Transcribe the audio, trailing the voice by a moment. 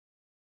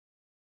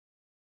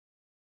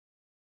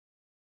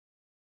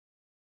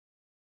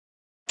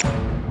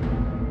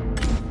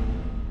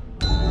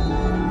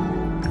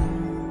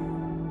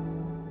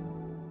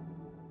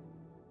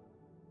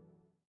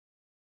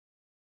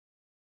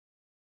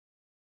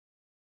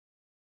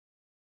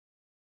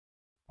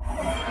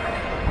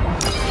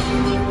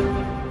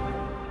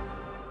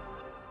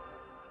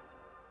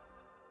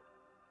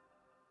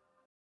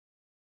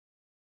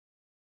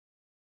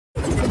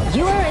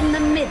You are in the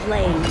mid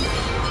lane.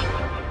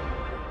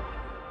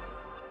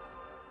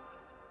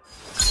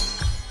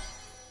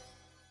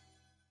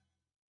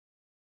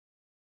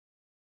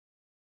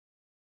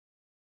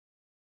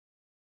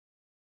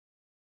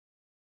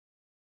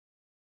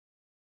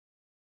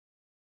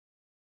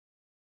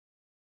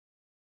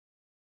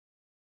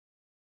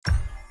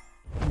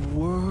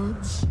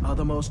 Words are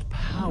the most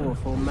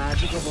powerful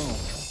magic of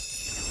all.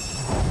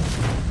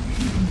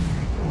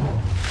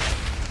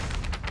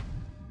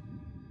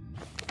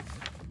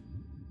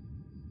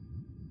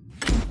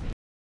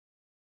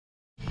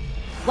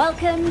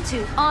 Welcome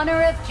to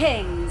Honor of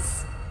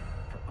Kings.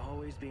 For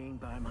always being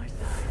by my side.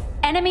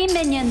 Enemy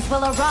minions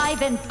will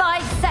arrive in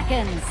 5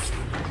 seconds.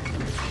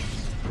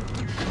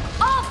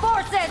 All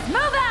forces,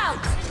 move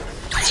out!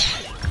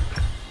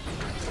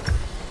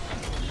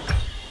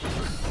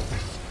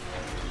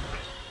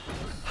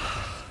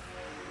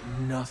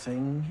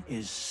 Nothing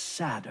is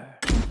sadder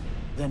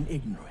than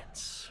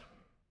ignorance.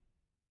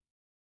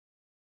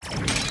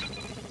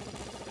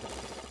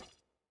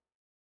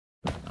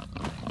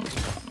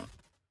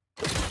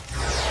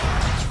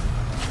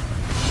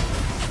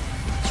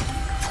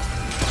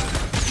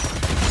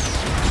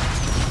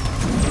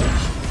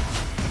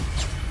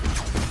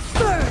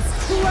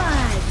 First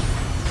blood!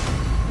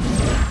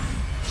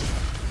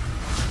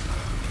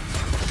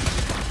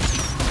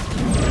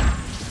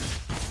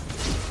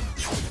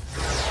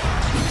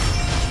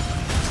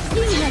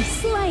 You have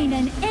slain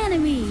an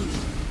enemy!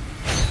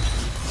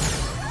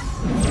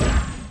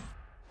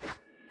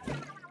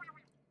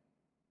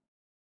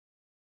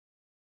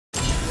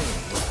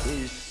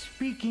 Is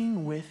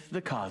speaking with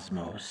the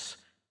cosmos.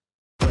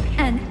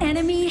 An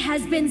enemy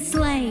has been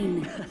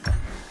slain.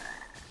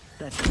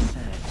 That's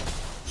sad.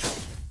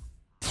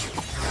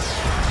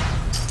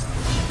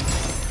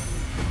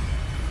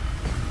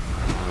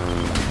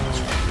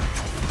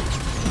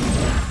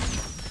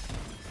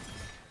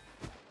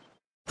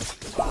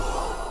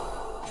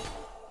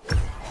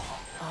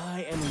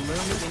 I am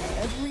learning in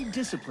every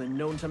discipline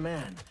known to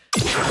man.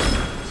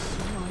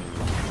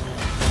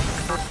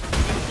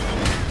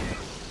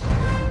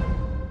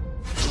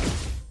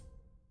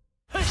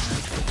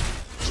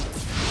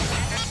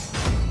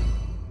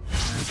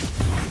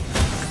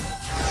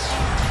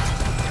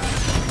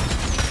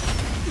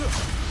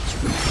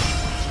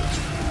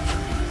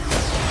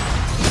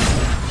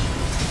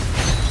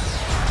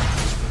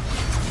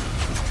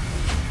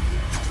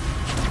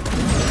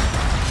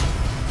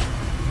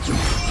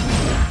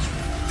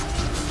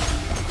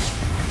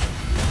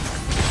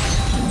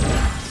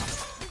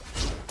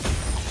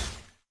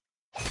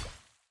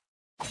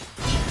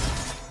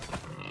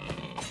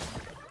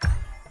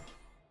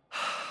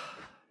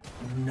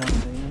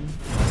 Nothing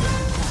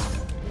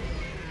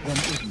than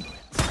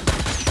ignorance.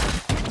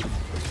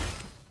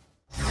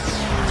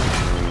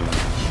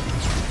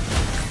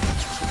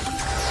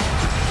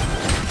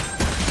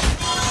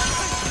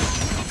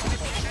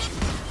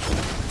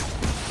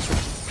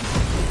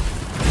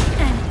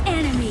 An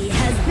enemy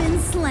has been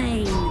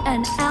slain.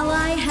 An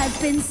ally has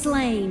been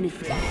slain.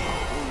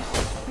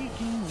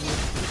 Speaking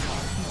with the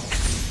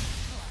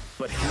cosmos.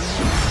 But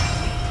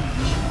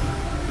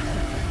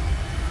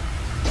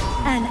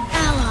An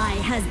ally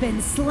has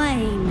been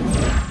slain.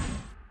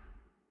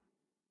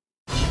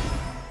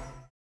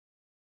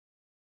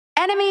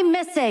 Enemy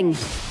missing.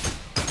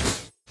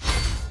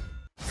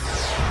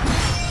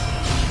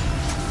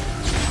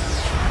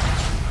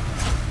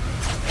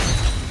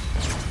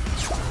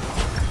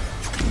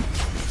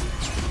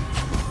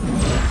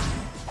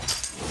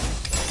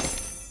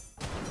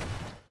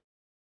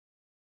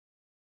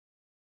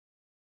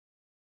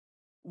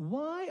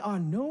 why are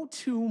no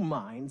two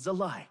minds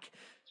alike?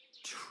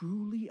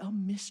 Truly a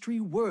mystery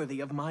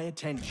worthy of my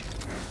attention.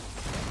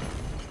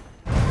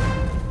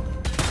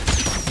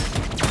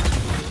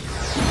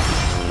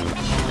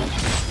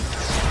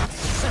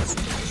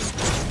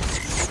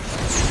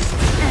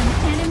 An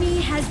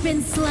enemy has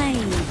been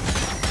slain.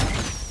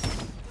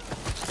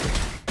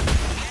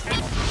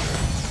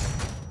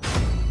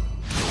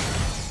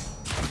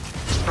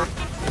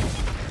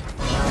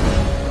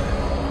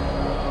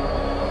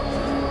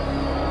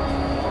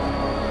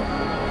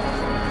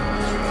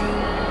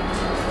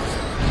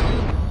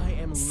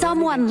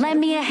 Someone lend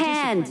me a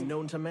hand.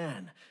 Known to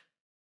man,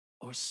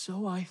 or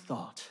so I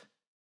thought.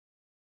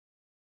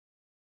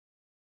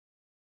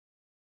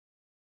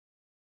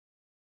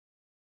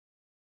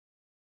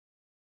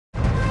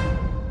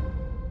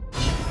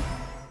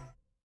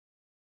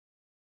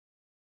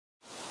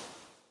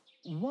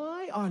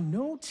 Why are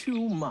no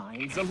two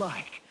minds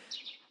alike?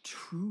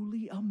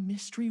 Truly a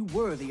mystery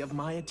worthy of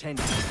my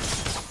attention.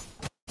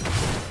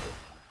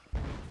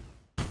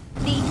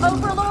 The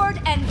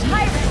Overlord and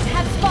Tyrant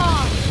have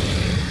spawned!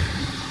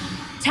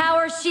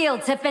 Tower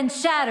shields have been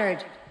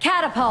shattered.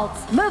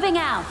 Catapults moving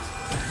out.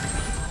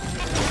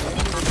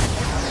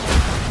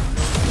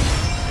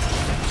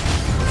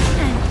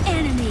 An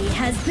enemy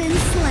has been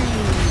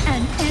slain.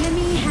 An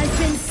enemy has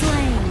been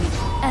slain.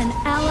 An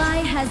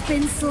ally has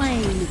been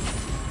slain.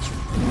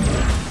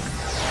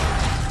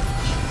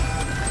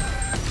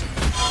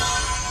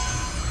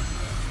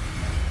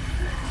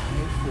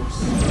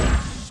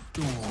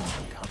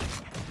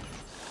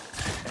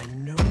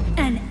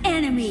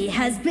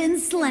 has been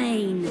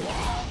slain.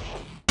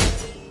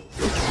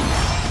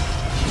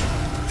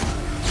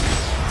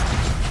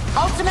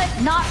 Ultimate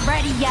not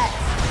ready yet.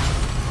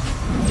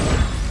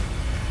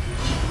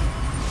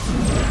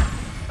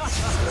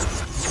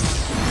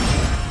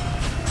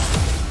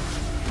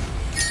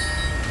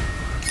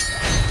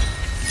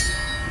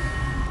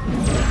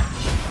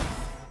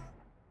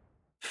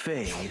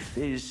 Faith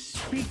is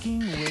speaking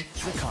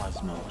with the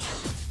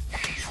cosmos,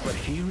 but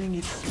hearing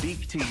it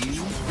speak to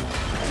you?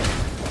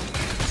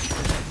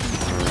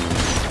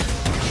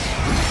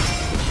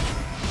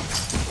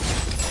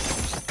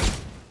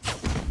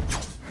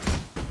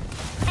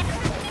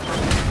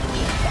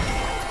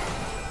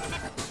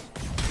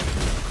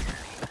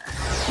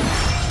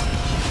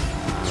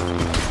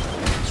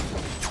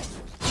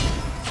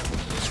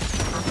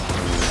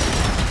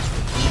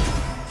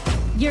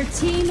 Your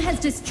team has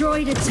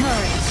destroyed a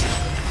turret.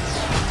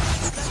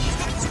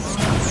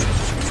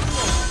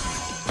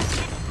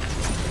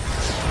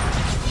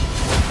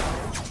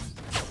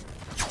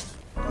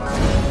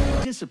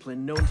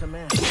 Discipline known to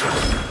man.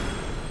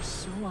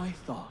 So I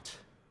thought.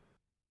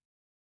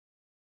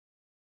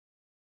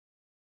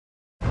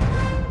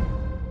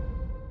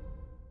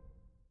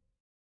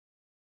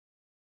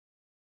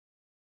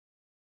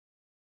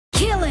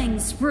 Killing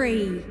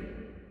spree.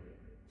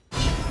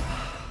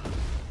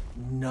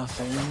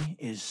 Nothing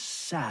is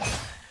sadder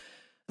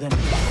than...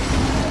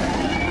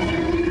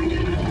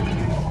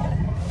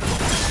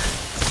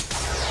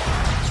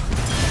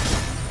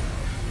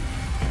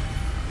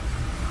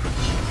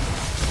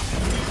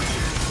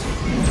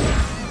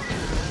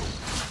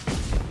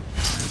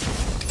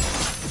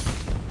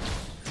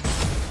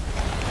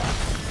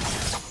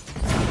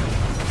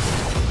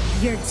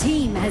 Your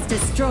team has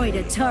destroyed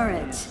a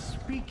turret.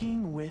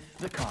 Speaking with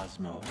the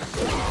cosmos.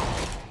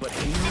 But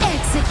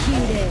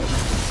Executed!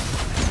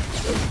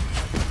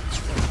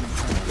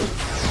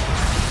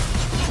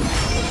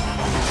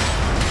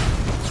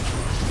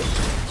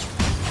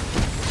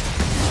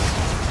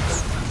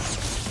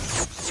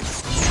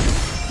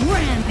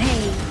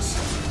 Rampage!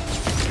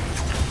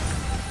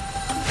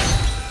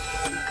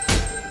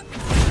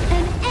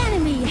 An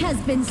enemy has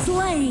been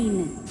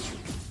slain!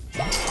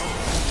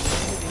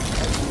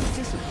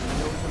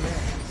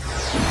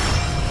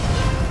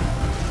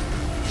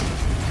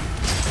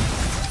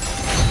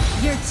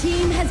 Your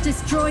team has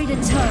destroyed a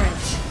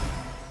turret.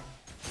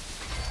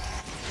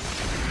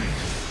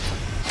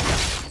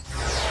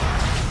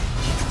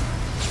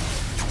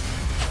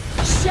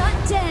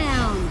 Shut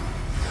down!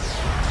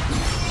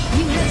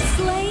 You have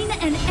slain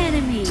an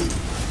enemy.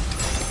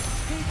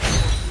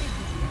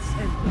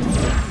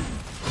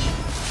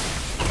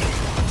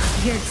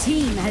 Your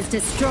team has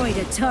destroyed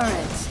a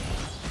turret.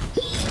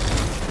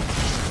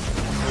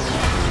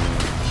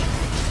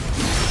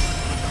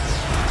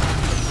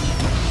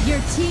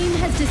 Your team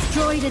has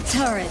destroyed a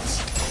turret.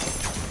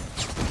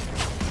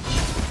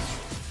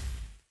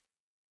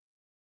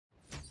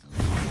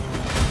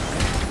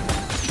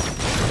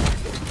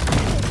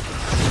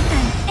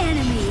 An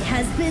enemy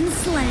has been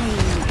slain.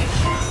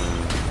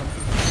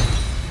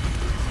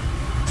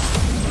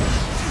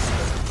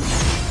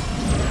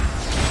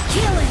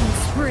 Killing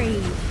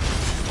spree.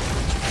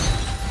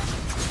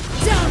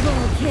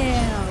 Double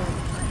kill.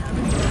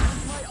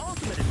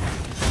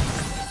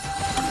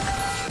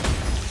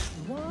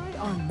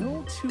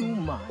 Two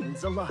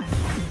minds alike.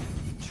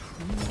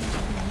 Truly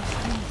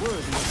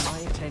worthy of my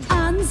attention.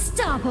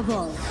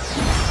 Unstoppable.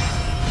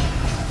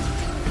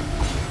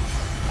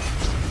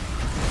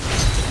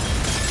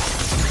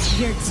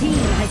 Your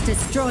team has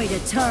destroyed a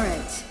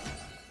turret.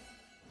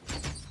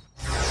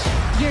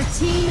 Your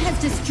team has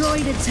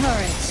destroyed a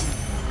turret.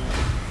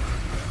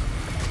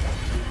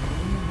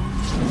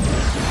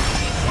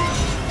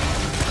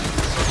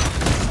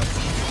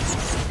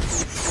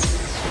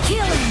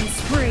 Killing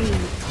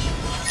spree.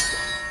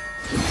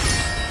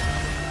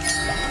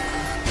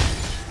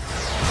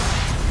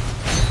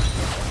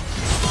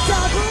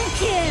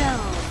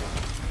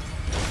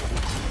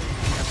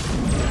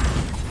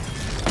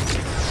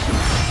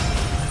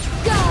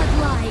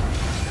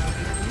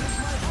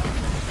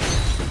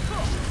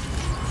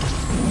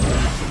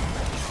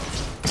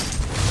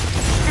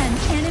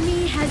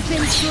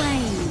 Been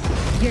slain.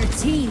 Your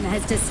team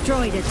has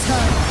destroyed a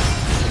turret.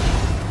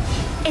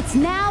 It's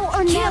now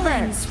or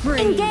never.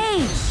 Spree.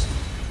 Engage.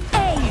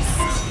 Ace.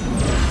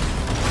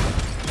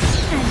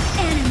 An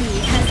enemy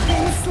has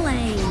been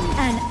slain.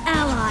 An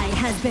ally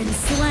has been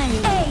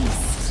slain.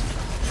 Ace.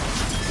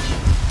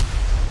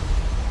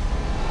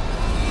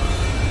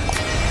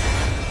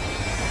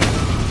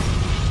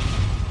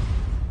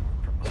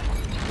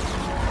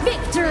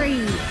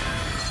 Victory.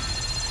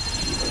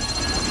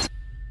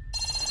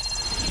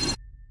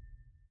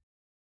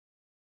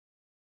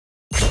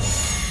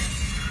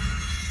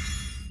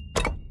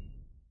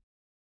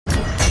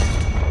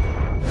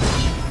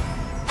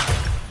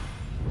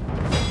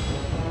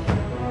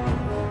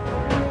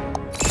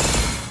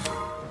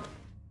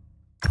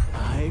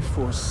 I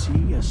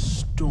foresee a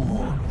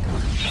storm.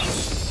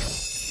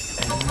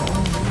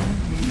 And